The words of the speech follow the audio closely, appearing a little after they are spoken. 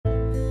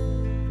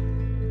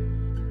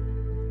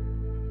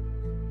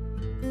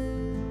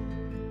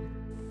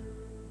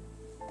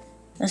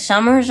The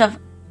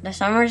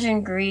summers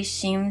in Greece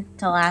seem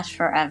to last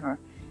forever.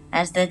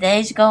 As the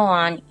days go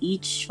on,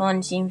 each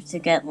one seems to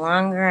get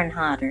longer and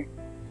hotter.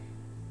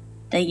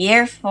 The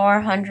year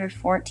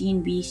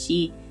 414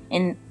 BC,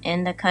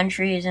 and the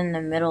country is in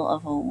the middle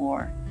of a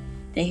war.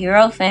 The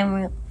hero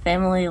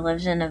family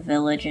lives in a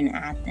village in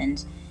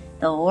Athens.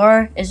 The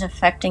war is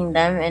affecting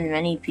them and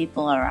many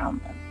people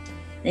around them.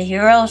 The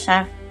heroes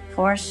have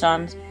 4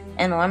 sons,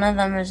 and one of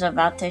them is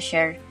about to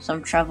share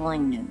some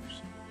troubling news.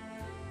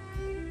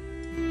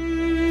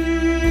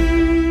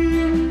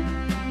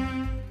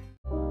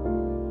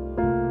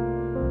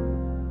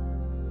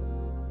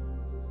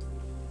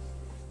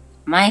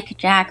 Mike,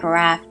 Jack,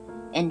 Raph,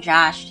 and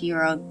Josh,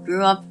 hero,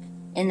 grew up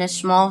in a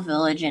small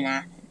village in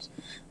Athens.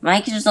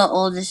 Mike is the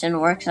oldest and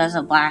works as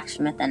a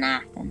blacksmith in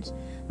Athens.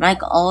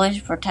 Mike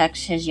always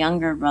protects his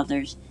younger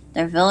brothers.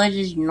 Their village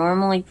is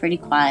normally pretty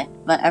quiet,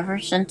 but ever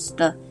since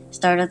the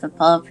start of the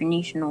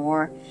Peloponnesian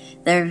War,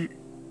 there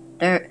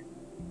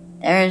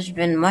has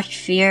been much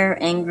fear,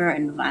 anger,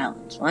 and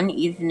violence. One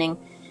evening,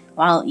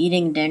 while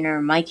eating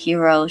dinner, Mike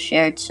Hero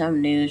shared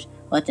some news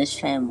with his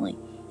family.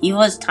 He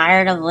was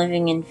tired of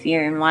living in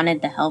fear and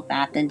wanted to help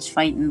Athens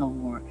fight in the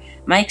war.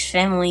 Mike's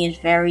family is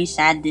very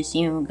sad to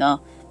see him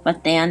go,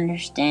 but they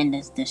understand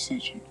his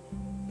decision.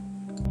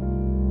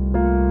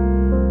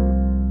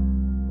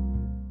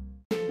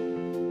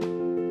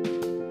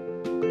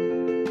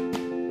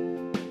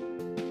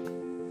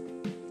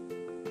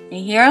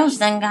 The heroes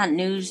then got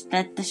news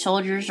that the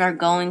soldiers are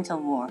going to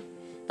war.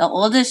 The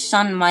oldest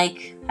son,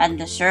 Mike, had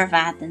to serve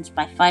Athens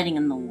by fighting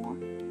in the war.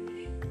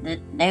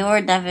 They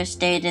were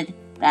devastated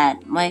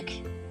that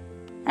Mike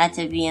had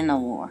to be in the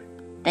war.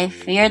 They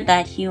feared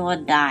that he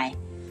would die.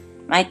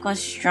 Mike was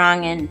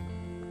strong and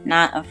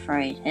not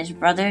afraid. His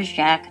brothers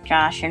Jack,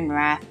 Josh, and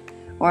Raph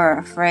were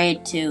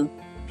afraid too,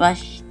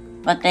 but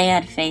they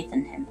had faith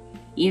in him.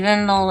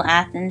 Even though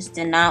Athens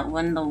did not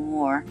win the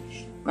war,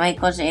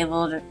 Mike was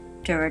able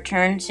to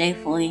return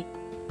safely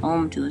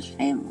home to his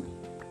family.